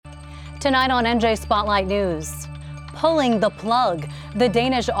Tonight on NJ Spotlight News, pulling the plug. The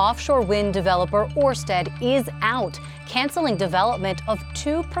Danish offshore wind developer Orsted is out, canceling development of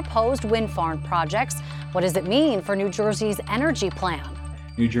 2 proposed wind farm projects. What does it mean for New Jersey's energy plan?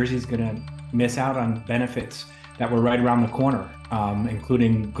 New Jersey's going to miss out on benefits that were right around the corner,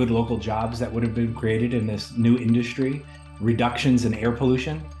 including good local jobs that would have been created in this new industry, reductions in air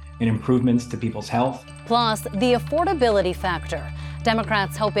pollution, and improvements to people's health. Plus, the affordability factor.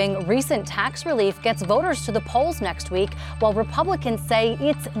 Democrats hoping recent tax relief gets voters to the polls next week, while Republicans say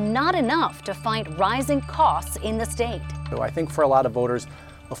it's not enough to fight rising costs in the state. So I think for a lot of voters,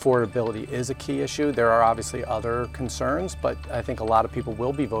 affordability is a key issue. There are obviously other concerns, but I think a lot of people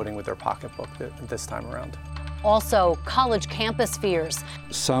will be voting with their pocketbook this time around. Also, college campus fears.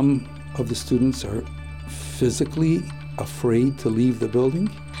 Some of the students are physically afraid to leave the building.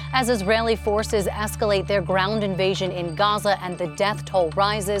 As Israeli forces escalate their ground invasion in Gaza and the death toll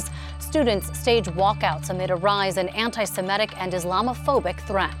rises, students stage walkouts amid a rise in antisemitic and Islamophobic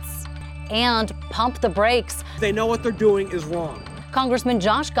threats. And pump the brakes. They know what they're doing is wrong. Congressman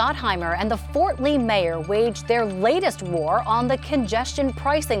Josh Gottheimer and the Fort Lee mayor waged their latest war on the congestion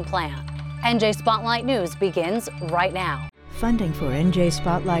pricing plan. NJ Spotlight News begins right now. Funding for NJ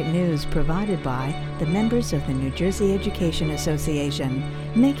Spotlight News provided by the members of the New Jersey Education Association,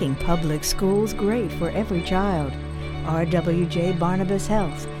 making public schools great for every child. RWJ Barnabas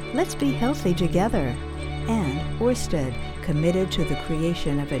Health, let's be healthy together. And Orsted, committed to the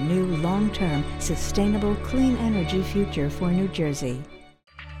creation of a new long-term, sustainable, clean energy future for New Jersey.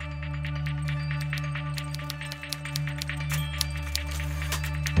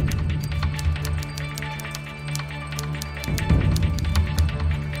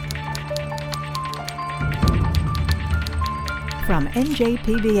 From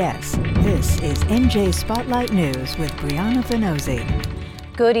NJPBS, this is NJ Spotlight News with Brianna Venozzi.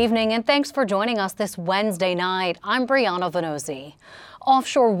 Good evening and thanks for joining us this Wednesday night. I'm Brianna Venozzi.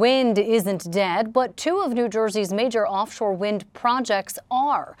 Offshore wind isn't dead, but 2 of New Jersey's major offshore wind projects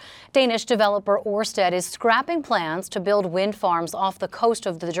are. Danish developer Orsted is scrapping plans to build wind farms off the coast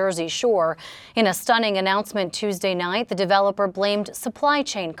of the Jersey Shore. In a stunning announcement Tuesday night, the developer blamed supply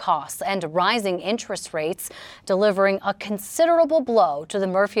chain costs and rising interest rates, delivering a considerable blow to the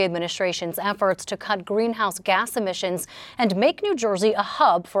Murphy administration's efforts to cut greenhouse gas emissions and make New Jersey a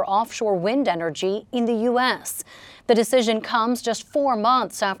hub for offshore wind energy in the U.S. The decision comes just 4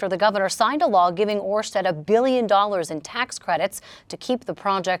 months after the governor signed a law giving Orsted $1 billion in tax credits to keep the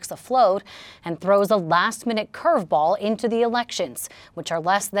projects afloat, and throws a last-minute curveball into the elections, which are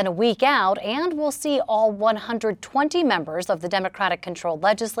less than a week out and will see all 120 members of the Democratic-controlled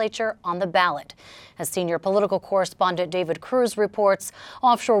legislature on the ballot. As senior political correspondent David Cruz reports,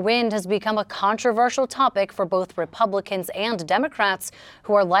 offshore wind has become a controversial topic for both Republicans and Democrats,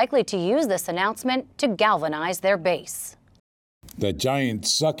 who are likely to use this announcement to galvanize their base. That giant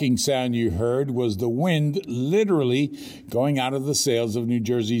sucking sound you heard was the wind literally going out of the sails of New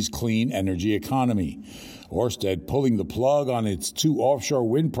Jersey's clean energy economy. Orsted, pulling the plug on its 2 offshore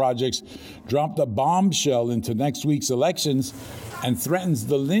wind projects, dropped a bombshell into next week's elections and threatens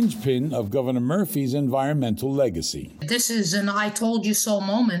the linchpin of Governor Murphy's environmental legacy. This is an I told you so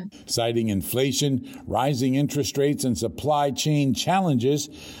moment. Citing inflation, rising interest rates, and supply chain challenges,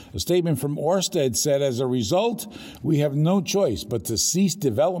 a statement from Orsted said, as a result, we have no choice but to cease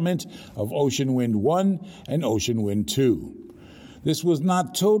development of Ocean Wind 1 and Ocean Wind 2. This was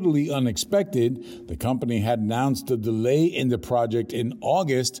not totally unexpected. The company had announced a delay in the project in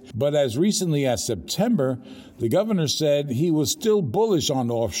August, but as recently as September, the governor said he was still bullish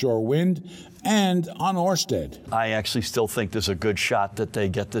on offshore wind and on Orsted. I actually still think there's a good shot that they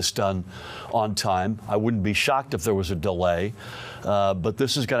get this done on time. I wouldn't be shocked if there was a delay, but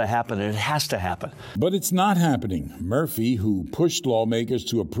this is going to happen, and it has to happen. But it's not happening. Murphy, who pushed lawmakers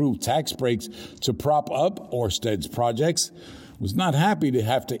to approve tax breaks to prop up Orsted's projects, was not happy to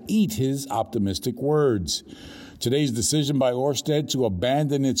have to eat his optimistic words. Today's decision by Orsted to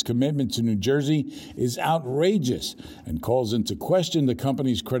abandon its commitment to New Jersey is outrageous and calls into question the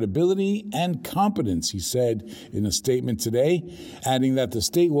company's credibility and competence, he said in a statement today, adding that the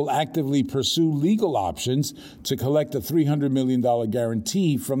state will actively pursue legal options to collect a $300 million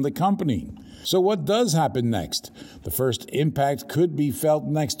guarantee from the company. So what does happen next? The first impact could be felt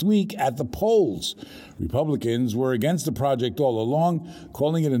next week at the polls. Republicans were against the project all along,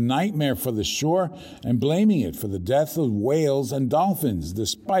 calling it a nightmare for the shore and blaming it for the death of whales and dolphins,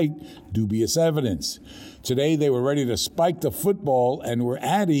 despite dubious evidence. Today, they were ready to spike the football and were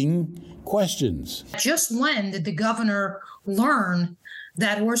adding questions. Just when did the governor learn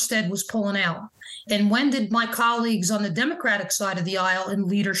that Orsted was pulling out? And when did my colleagues on the Democratic side of the aisle in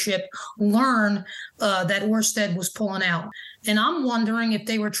leadership learn that Orsted was pulling out? And I'm wondering if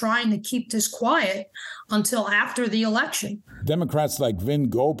they were trying to keep this quiet until after the election. Democrats like Vin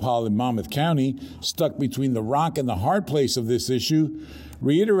Gopal in Monmouth County, stuck between the rock and the hard place of this issue,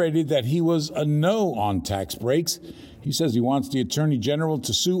 reiterated that he was a no on tax breaks. He says he wants the Attorney General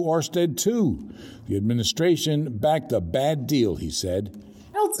to sue Orsted too. The administration backed a bad deal, he said.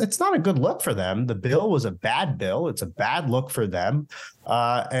 Well, it's not a good look for them. The bill was a bad bill. It's a bad look for them.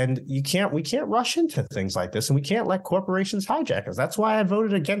 And we can't rush into things like this, and we can't let corporations hijack us. That's why I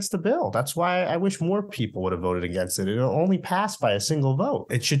voted against the bill. That's why I wish more people would have voted against it. It'll only pass by a single vote.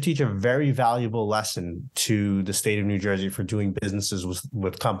 It should teach a very valuable lesson to the state of New Jersey for doing businesses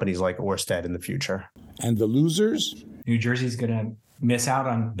with companies like Orsted in the future. And the losers? New Jersey's going to miss out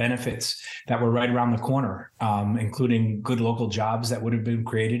on benefits that were right around the corner, including good local jobs that would have been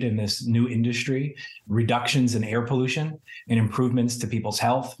created in this new industry, reductions in air pollution, and improvements to people's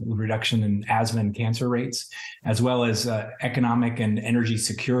health, reduction in asthma and cancer rates, as well as economic and energy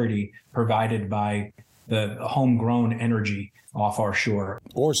security provided by the homegrown energy off our shore.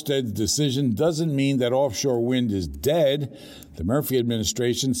 Orsted's decision doesn't mean that offshore wind is dead. The Murphy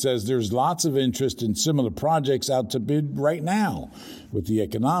administration says there's lots of interest in similar projects out to bid right now, with the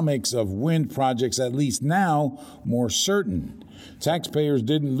economics of wind projects at least now more certain. Taxpayers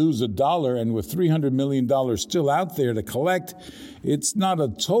didn't lose a dollar, and with $300 million still out there to collect, it's not a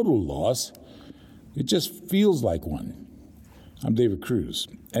total loss. It just feels like one. I'm David Cruz,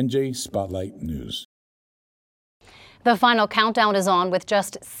 NJ Spotlight News. The final countdown is on with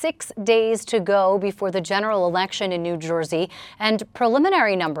just 6 days to go before the general election in New Jersey, and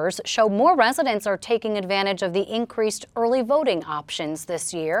preliminary numbers show more residents are taking advantage of the increased early voting options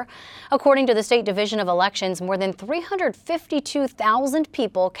this year. According to the State Division of Elections, more than 352,000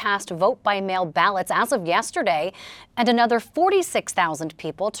 people cast vote-by-mail ballots as of yesterday, and another 46,000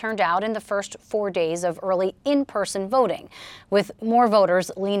 people turned out in the first 4 days of early in-person voting, with more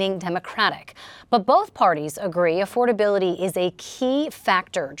voters leaning Democratic. But both parties agree affordability is a key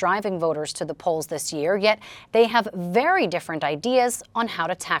factor driving voters to the polls this year, yet they have very different ideas on how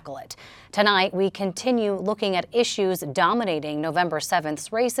to tackle it. Tonight, we continue looking at issues dominating November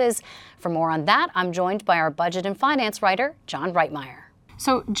 7th's races. For more on that, I'm joined by our budget and finance writer, John Reitmeyer.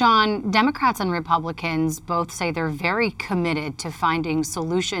 So, John, Democrats and Republicans both say they're very committed to finding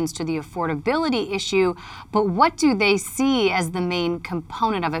solutions to the affordability issue, but what do they see as the main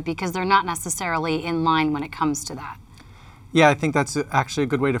component of it? Because they're not necessarily in line when it comes to that. Yeah, I think that's actually a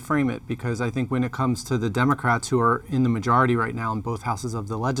good way to frame it, because I think when it comes to the Democrats, who are in the majority right now in both houses of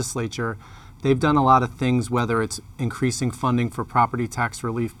the legislature, they've done a lot of things, whether it's increasing funding for property tax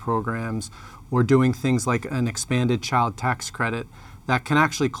relief programs or doing things like an expanded child tax credit that can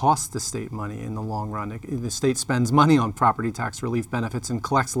actually cost the state money in the long run. The state spends money on property tax relief benefits and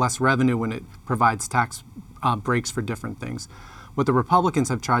collects less revenue when it provides tax breaks for different things. What the Republicans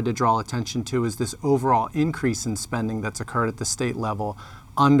have tried to draw attention to is this overall increase in spending that's occurred at the state level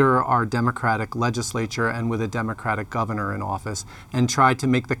under our Democratic legislature and with a Democratic governor in office, and tried to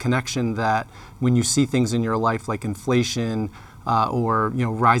make the connection that when you see things in your life like inflation, or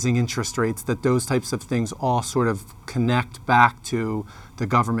rising interest rates, that those types of things all sort of connect back to the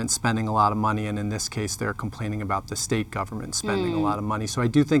government spending a lot of money, and in this case they're complaining about the state government spending a lot of money. So I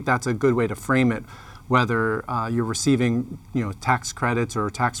do think that's a good way to frame it, whether you're receiving tax credits or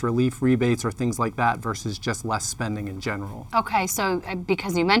tax relief rebates or things like that versus just less spending in general. Okay, so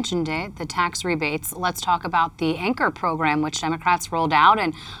because you mentioned it, the tax rebates, let's talk about the Anchor program, which Democrats rolled out,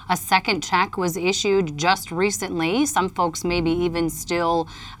 and a second check was issued just recently. Some folks maybe even still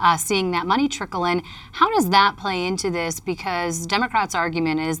seeing that money trickle in. How does that play into this? Because Democrats'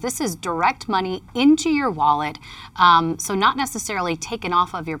 argument is this is direct money into your wallet, so not necessarily taken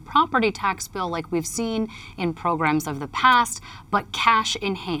off of your property tax bill like we've seen in programs of the past, but cash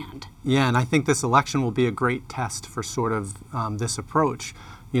in hand. Yeah, and I think this election will be a great test for sort of this approach.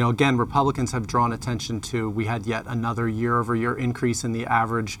 Again, Republicans have drawn attention to, we had yet another year-over-year increase in the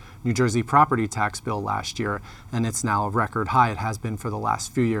average New Jersey property tax bill last year, and it's now a record high. It has been for the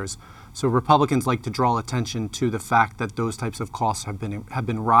last few years. So Republicans like to draw attention to the fact that those types of costs have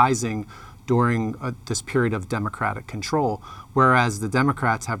been rising during this period of Democratic control, whereas the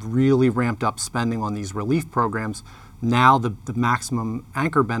Democrats have really ramped up spending on these relief programs. Now the maximum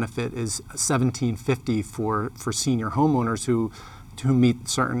anchor benefit is $1,750 for senior homeowners who meet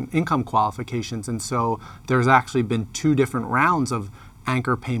certain income qualifications. And so there's actually been 2 different rounds of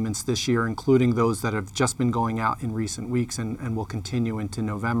anchor payments this year, including those that have just been going out in recent weeks and will continue into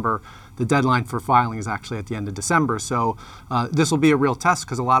November. The deadline for filing is actually at the end of December. So this will be a real test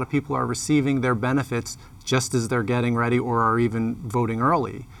because a lot of people are receiving their benefits just as they're getting ready or are even voting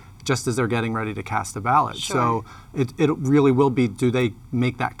early, just as they're getting ready to cast a ballot. Sure. So it really will be, do they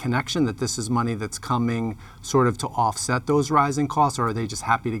make that connection that this is money that's coming sort of to offset those rising costs, or are they just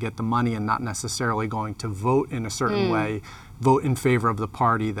happy to get the money and not necessarily going to vote in a certain way, vote in favor of the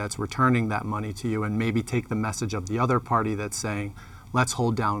party that's returning that money to you and maybe take the message of the other party that's saying, let's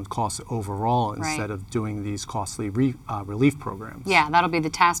hold down costs overall instead of doing these costly relief programs. Yeah, that'll be the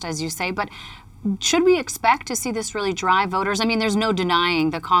test, as you say. But should we expect to see this really drive voters? I mean, there's no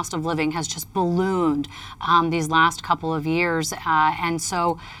denying the cost of living has just ballooned these last couple of years. And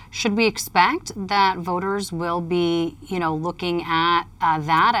so should we expect that voters will be, looking at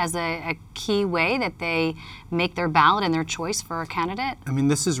that as a key way that they make their ballot and their choice for a candidate? I mean,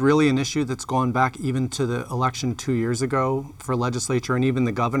 this is really an issue that's gone back even to the election 2 years ago for legislature, and even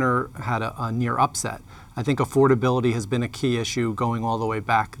the governor had a near upset. I think affordability has been a key issue going all the way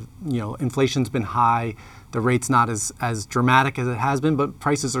back. Inflation's been high. The rate's not as dramatic as it has been, but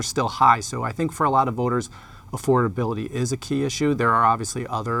prices are still high. So I think for a lot of voters, affordability is a key issue. There are obviously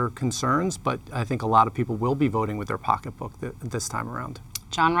other concerns, but I think a lot of people will be voting with their pocketbook this time around.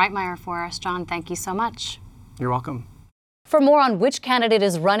 John Reitmeyer for us. John, thank you so much. You're welcome. For more on which candidate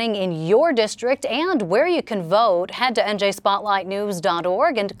is running in your district and where you can vote, head to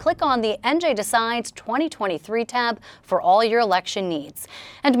njspotlightnews.org and click on the NJ Decides 2023 tab for all your election needs.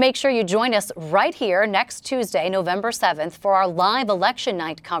 And make sure you join us right here next Tuesday, November 7th, for our live election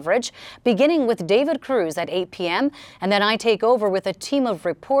night coverage, beginning with David Cruz at 8 p.m. And then I take over with a team of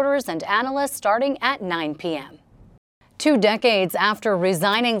reporters and analysts starting at 9 p.m. 2 decades after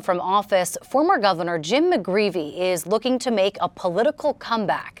resigning from office, former Governor Jim McGreevey is looking to make a political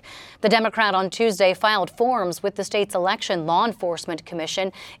comeback. The Democrat on Tuesday filed forms with the state's Election Law Enforcement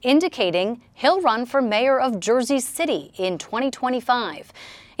Commission indicating he'll run for mayor of Jersey City in 2025.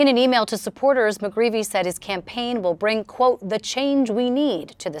 In an email to supporters, McGreevey said his campaign will bring, quote, the change we need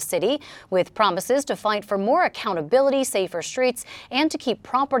to the city, with promises to fight for more accountability, safer streets, and to keep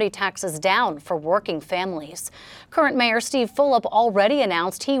property taxes down for working families. Current Mayor Steve Fulop already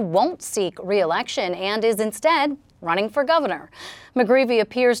announced he won't seek re-election and is instead running for governor. McGreevey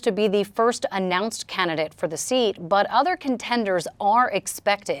appears to be the first announced candidate for the seat, but other contenders are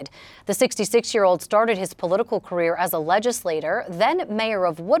expected. The 66-year-old started his political career as a legislator, then mayor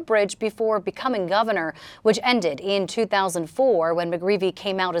of Woodbridge before becoming governor, which ended in 2004 when McGreevey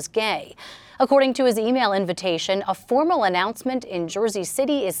came out as gay. According to his email invitation, a formal announcement in Jersey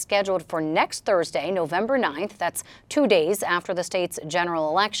City is scheduled for next Thursday, November 9th. That's 2 days after the state's general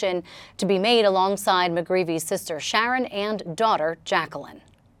election, to be made alongside McGreevey's sister Sharon and daughter Jacqueline.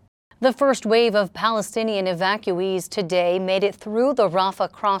 The first wave of Palestinian evacuees today made it through the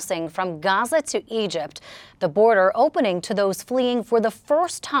Rafah crossing from Gaza to Egypt, the border opening to those fleeing for the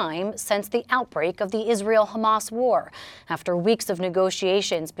first time since the outbreak of the Israel-Hamas war, after weeks of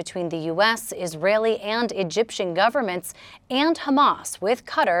negotiations between the U.S., Israeli, and Egyptian governments and Hamas, with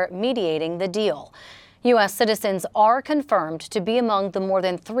Qatar mediating the deal. U.S. citizens are confirmed to be among the more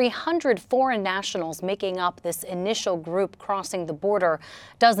than 300 foreign nationals making up this initial group crossing the border.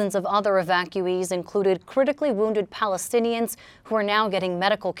 Dozens of other evacuees included critically wounded Palestinians who are now getting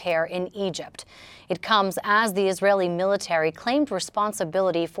medical care in Egypt. It comes as the Israeli military claimed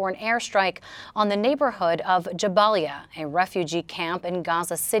responsibility for an airstrike on the neighborhood of Jabalia, a refugee camp in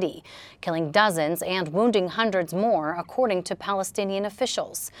Gaza City, killing dozens and wounding hundreds more, according to Palestinian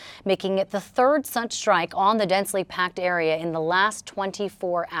officials, making it the third such strike on the densely packed area in the last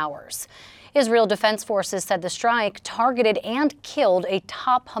 24 hours. Israel Defense Forces said the strike targeted and killed a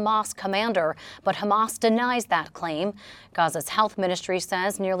top Hamas commander, but Hamas denies that claim. Gaza's health ministry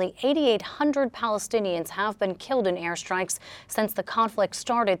says nearly 8,800 Palestinians have been killed in airstrikes since the conflict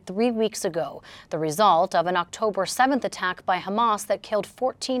started 3 weeks ago, the result of an October 7th attack by Hamas that killed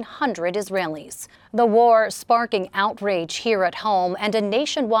 1,400 Israelis. The war sparking outrage here at home and a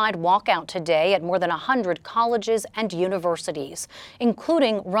nationwide walkout today at more than 100 colleges and universities,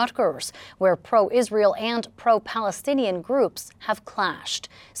 including Rutgers, where pro-Israel and pro-Palestinian groups have clashed.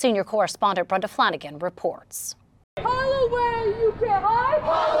 Senior correspondent Brenda Flanagan reports. Haul away, you can't hide!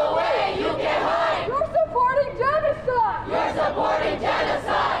 Haul away, you can't hide! You're supporting genocide! You're supporting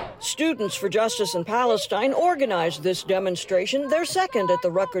genocide! Students for Justice in Palestine organized this demonstration, their second at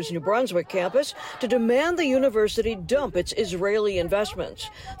the Rutgers, New Brunswick campus, to demand the university dump its Israeli investments.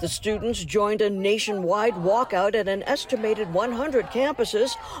 The students joined a nationwide walkout at an estimated 100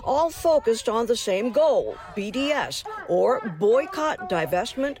 campuses, all focused on the same goal, BDS, or boycott,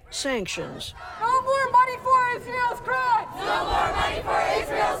 divestment, sanctions. No more money for Israel's crimes! No more money for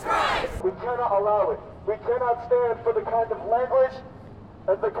Israel's crimes! We cannot allow it. We cannot stand for the kind of language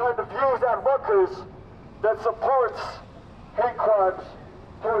and the kind of views at Rutgers that supports hate crimes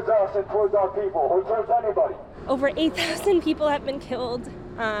towards us and towards our people or towards anybody. Over 8,000 people have been killed.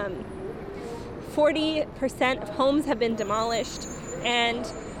 40% of homes have been demolished. And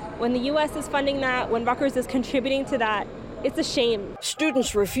when the U.S. is funding that, when Rutgers is contributing to that, it's a shame.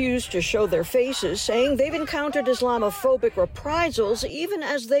 Students refuse to show their faces, saying they've encountered Islamophobic reprisals even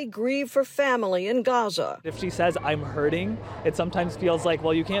as they grieve for family in Gaza. If she says, I'm hurting, it sometimes feels like,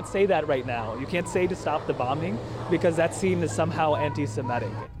 well, you can't say that right now. You can't say to stop the bombing because that's seen as somehow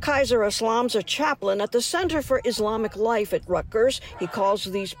anti-Semitic. Kaiser Aslam's a chaplain at the Center for Islamic Life at Rutgers. He calls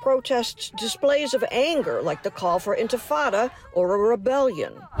these protests displays of anger, like the call for intifada or a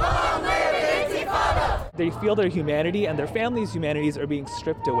rebellion. Long live Intifada! They feel their humanity and their families' humanities are being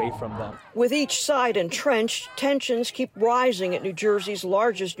stripped away from them. With each side entrenched, tensions keep rising at New Jersey's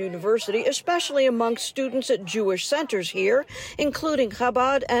largest university, especially among students at Jewish centers here, including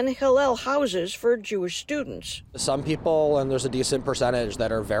Chabad and Hillel houses for Jewish students. Some people, and there's a decent percentage,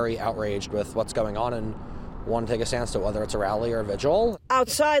 that are very outraged with what's going on and want to take a stance to whether it's a rally or a vigil.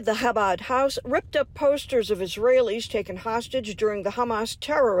 Outside the Chabad house, ripped up posters of Israelis taken hostage during the Hamas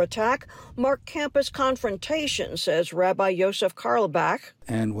terror attack mark campus confrontation, says Rabbi Yosef Karlbach.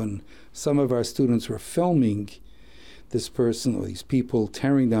 And when some of our students were filming this person or these people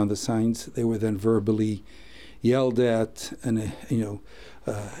tearing down the signs, they were then verbally yelled at and,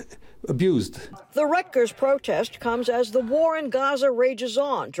 abused. The Rutgers protest comes as the war in Gaza rages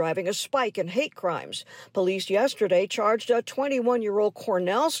on, driving a spike in hate crimes. Police yesterday charged a 21-year-old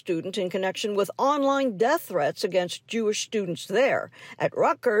Cornell student in connection with online death threats against Jewish students there. At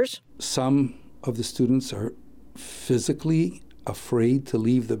Rutgers, some of the students are physically afraid to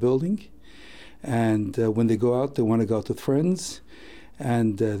leave the building. And when they go out, they want to go out with friends.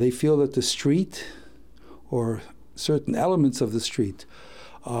 And they feel that the street or certain elements of the street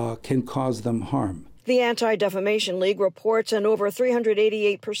can cause them harm. The Anti-Defamation League reports an over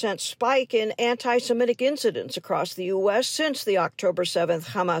 388% spike in anti-Semitic incidents across the U.S. since the October 7th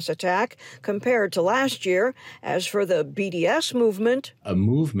Hamas attack, compared to last year. As for the BDS movement, a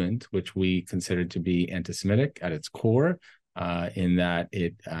movement which we consider to be anti-Semitic at its core, in that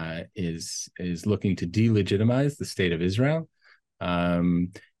it is looking to delegitimize the state of Israel.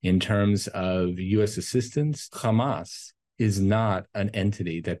 In terms of U.S. assistance, Hamas is not an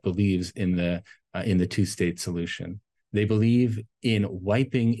entity that believes in the two-state solution. They believe in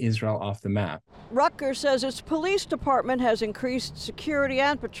wiping Israel off the map. Rutgers says its police department has increased security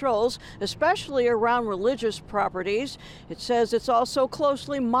and patrols, especially around religious properties. It says it's also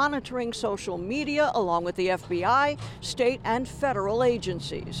closely monitoring social media along with the FBI, state and federal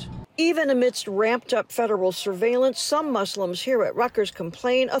agencies. Even amidst ramped-up federal surveillance, some Muslims here at Rutgers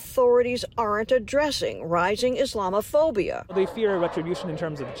complain authorities aren't addressing rising Islamophobia. They fear a retribution in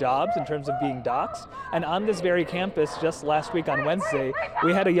terms of jobs, in terms of being doxxed. And on this very campus, just last week on Wednesday,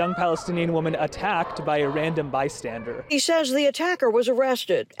 we had a young Palestinian woman attacked by a random bystander. He says the attacker was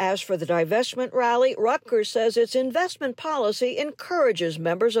arrested. As for the divestment rally, Rutgers says its investment policy encourages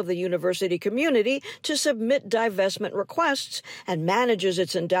members of the university community to submit divestment requests and manages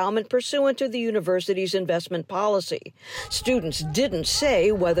its endowment pursuant to the university's investment policy. Students didn't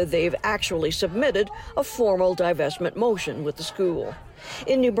say whether they've actually submitted a formal divestment motion with the school.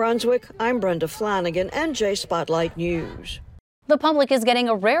 In New Brunswick, I'm Brenda Flanagan, NJ Spotlight News. The public is getting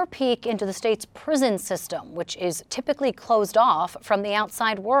a rare peek into the state's prison system, which is typically closed off from the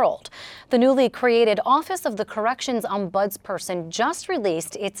outside world. The newly created Office of the Corrections Ombudsperson just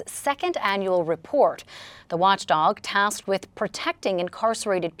released its second annual report. The watchdog, tasked with protecting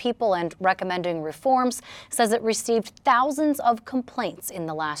incarcerated people and recommending reforms, says it received thousands of complaints in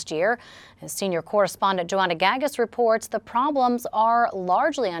the last year. As senior correspondent Joanna Gagas reports, the problems are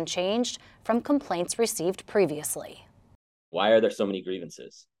largely unchanged from complaints received previously. Why are there so many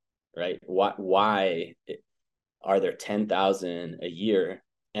grievances, right? Why are there 10,000 a year?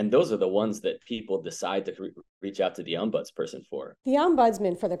 And those are the ones that people decide to reach out to the ombudsperson for. The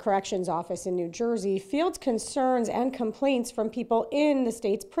ombudsman for the corrections office in New Jersey fields concerns and complaints from people in the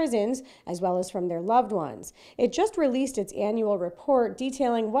state's prisons, as well as from their loved ones. It just released its annual report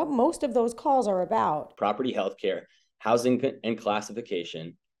detailing what most of those calls are about. Property health care, housing and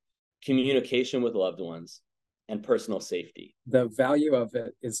classification, communication with loved ones, and personal safety. The value of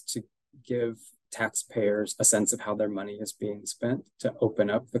it is to give taxpayers a sense of how their money is being spent, to open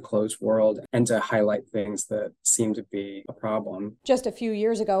up the closed world and to highlight things that seem to be a problem. Just a few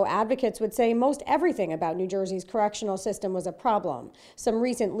years ago, advocates would say most everything about New Jersey's correctional system was a problem. Some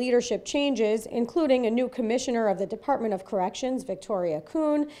recent leadership changes, including a new commissioner of the Department of Corrections, Victoria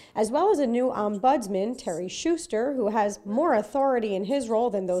Kuhn, as well as a new ombudsman, Terry Schuster, who has more authority in his role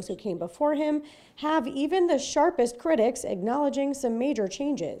than those who came before him, have even the sharpest critics acknowledging some major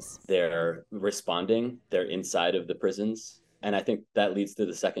changes. They're responding, they're inside of the prisons. And I think that leads to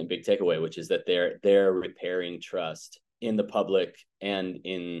the second big takeaway, which is that they're repairing trust in the public and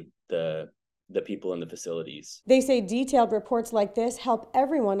in the people in the facilities. They say detailed reports like this help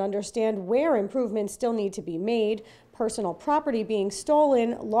everyone understand where improvements still need to be made. Personal property being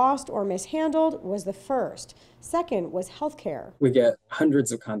stolen, lost, or mishandled was the first. Second was healthcare. We get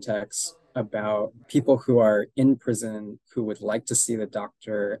hundreds of contacts about people who are in prison who would like to see the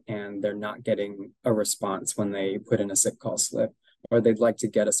doctor and they're not getting a response when they put in a sick call slip, or they'd like to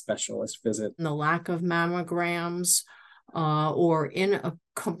get a specialist visit. The lack of mammograms or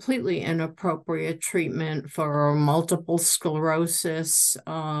completely inappropriate treatment for multiple sclerosis,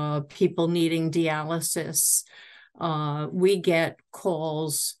 people needing dialysis. We get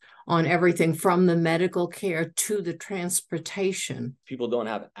calls on everything from the medical care to the transportation. People don't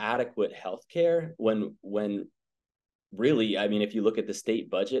have adequate health care when really, I mean, if you look at the state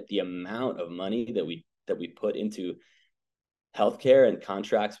budget, the amount of money that we put into healthcare and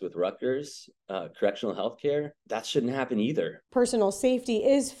contracts with Rutgers, correctional healthcare, that shouldn't happen either. Personal safety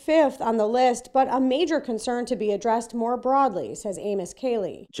is fifth on the list, but a major concern to be addressed more broadly, says Amos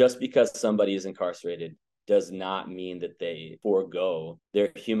Cayley. Just because somebody is incarcerated does not mean that they forego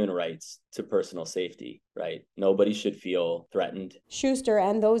their human rights to personal safety, right? Nobody should feel threatened. Schuster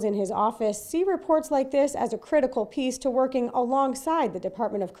and those in his office see reports like this as a critical piece to working alongside the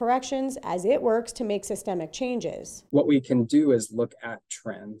Department of Corrections as it works to make systemic changes. What we can do is look at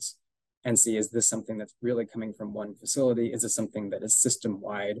trends and see, is this something that's really coming from one facility? Is it something that is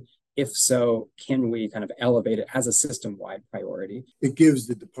system-wide? If so, can we kind of elevate it as a system-wide priority? It gives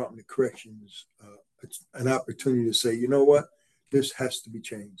the Department of Corrections an opportunity to say, you know what, this has to be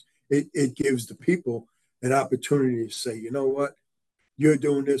changed. It gives the people an opportunity to say, you know what, you're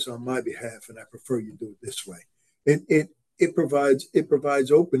doing this on my behalf, and I prefer you do it this way. It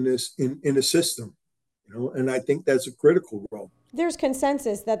provides openness in a system, you know, and I think that's a critical role. There's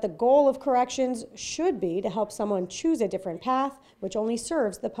consensus that the goal of corrections should be to help someone choose a different path, which only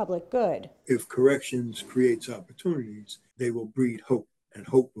serves the public good. If corrections creates opportunities, they will breed hope, and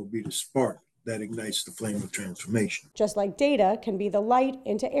hope will be the spark that ignites the flame of transformation. Just like data can be the light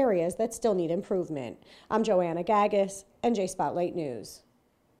into areas that still need improvement. I'm Joanna Gagis, NJ Spotlight News.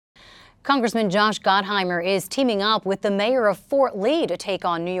 Congressman Josh Gottheimer is teaming up with the mayor of Fort Lee to take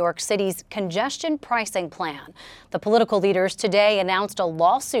on New York City's congestion pricing plan. The political leaders today announced a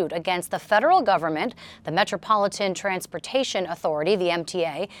lawsuit against the federal government, the Metropolitan Transportation Authority, the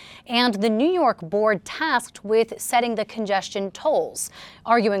MTA, and the New York board tasked with setting the congestion tolls,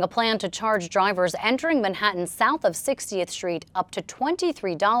 arguing a plan to charge drivers entering Manhattan south of 60th Street up to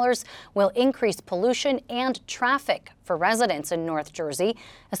 $23 will increase pollution and traffic for residents in North Jersey,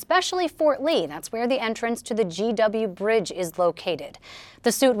 especially Fort Lee. That's where the entrance to the GW Bridge is located.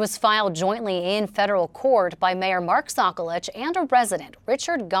 The suit was filed jointly in federal court by Mayor Mark Sokolich and a resident,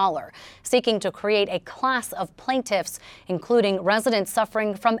 Richard Goller, seeking to create a class of plaintiffs, including residents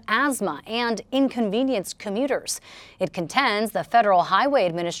suffering from asthma and inconvenienced commuters. It contends the Federal Highway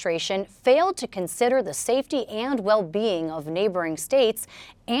Administration failed to consider the safety and well-being of neighboring states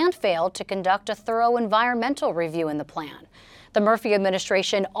and failed to conduct a thorough environmental review in the plan. The Murphy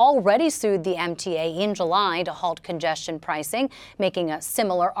administration already sued the MTA in July to halt congestion pricing, making a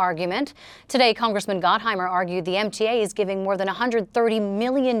similar argument. Today, Congressman Gottheimer argued the MTA is giving more than $130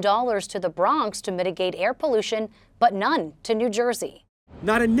 million to the Bronx to mitigate air pollution, but none to New Jersey.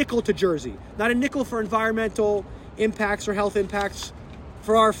 Not a nickel to Jersey, not a nickel for environmental impacts or health impacts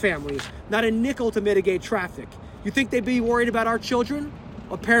for our families, not a nickel to mitigate traffic. You think they'd be worried about our children?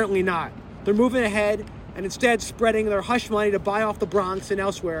 Apparently not. They're moving ahead and instead spreading their hush money to buy off the Bronx and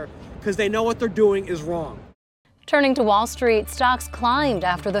elsewhere because they know what they're doing is wrong. Turning to Wall Street, stocks climbed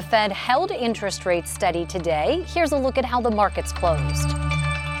after the Fed held interest rates steady today. Here's a look at how the markets closed.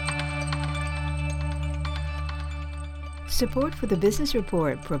 Support for the Business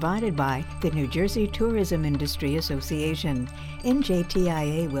Report provided by the New Jersey Tourism Industry Association.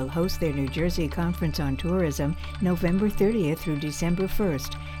 NJTIA will host their New Jersey Conference on Tourism November 30th through December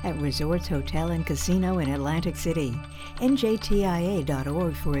 1st at Resorts Hotel and Casino in Atlantic City.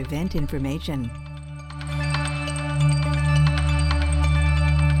 NJTIA.org for event information.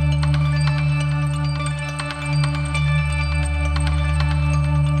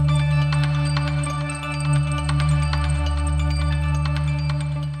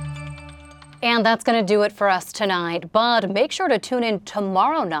 And that's going to do it for us tonight. But make sure to tune in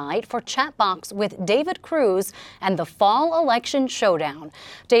tomorrow night for Chatbox with David Cruz and the Fall Election Showdown.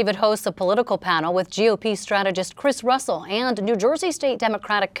 David hosts a political panel with GOP strategist Chris Russell and New Jersey State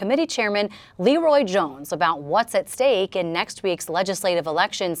Democratic Committee Chairman Leroy Jones about what's at stake in next week's legislative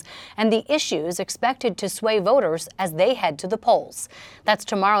elections and the issues expected to sway voters as they head to the polls. That's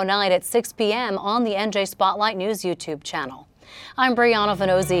tomorrow night at 6 p.m. on the NJ Spotlight News YouTube channel. I'm Brianna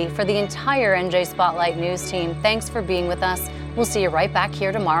Venozzi for the entire NJ Spotlight News team. Thanks for being with us. We'll see you right back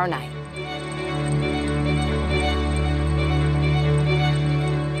here tomorrow night.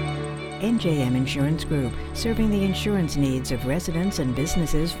 NJM Insurance Group, serving the insurance needs of residents and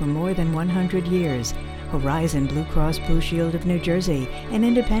businesses for more than 100 years. Horizon Blue Cross Blue Shield of New Jersey, an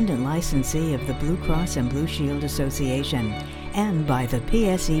independent licensee of the Blue Cross and Blue Shield Association, and by the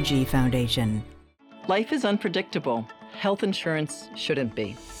PSEG Foundation. Life is unpredictable. Health insurance shouldn't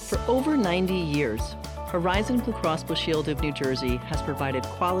be. For over 90 years, Horizon Blue Cross Blue Shield of New Jersey has provided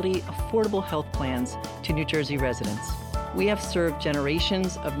quality, affordable health plans to New Jersey residents. We have served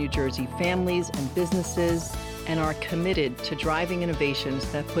generations of New Jersey families and businesses and are committed to driving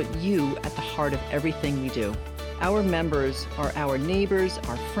innovations that put you at the heart of everything we do. Our members are our neighbors,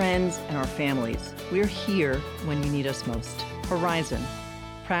 our friends, and our families. We're here when you need us most. Horizon,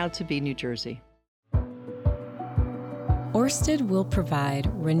 proud to be New Jersey. Orsted will provide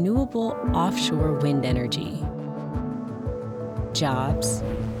renewable offshore wind energy, jobs,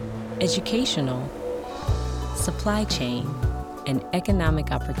 educational, supply chain, and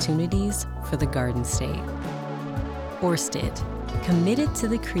economic opportunities for the Garden State. Orsted, committed to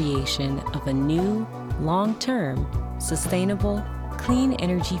the creation of a new, long-term, sustainable, clean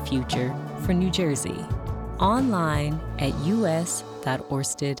energy future for New Jersey. Online at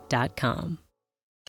us.orsted.com.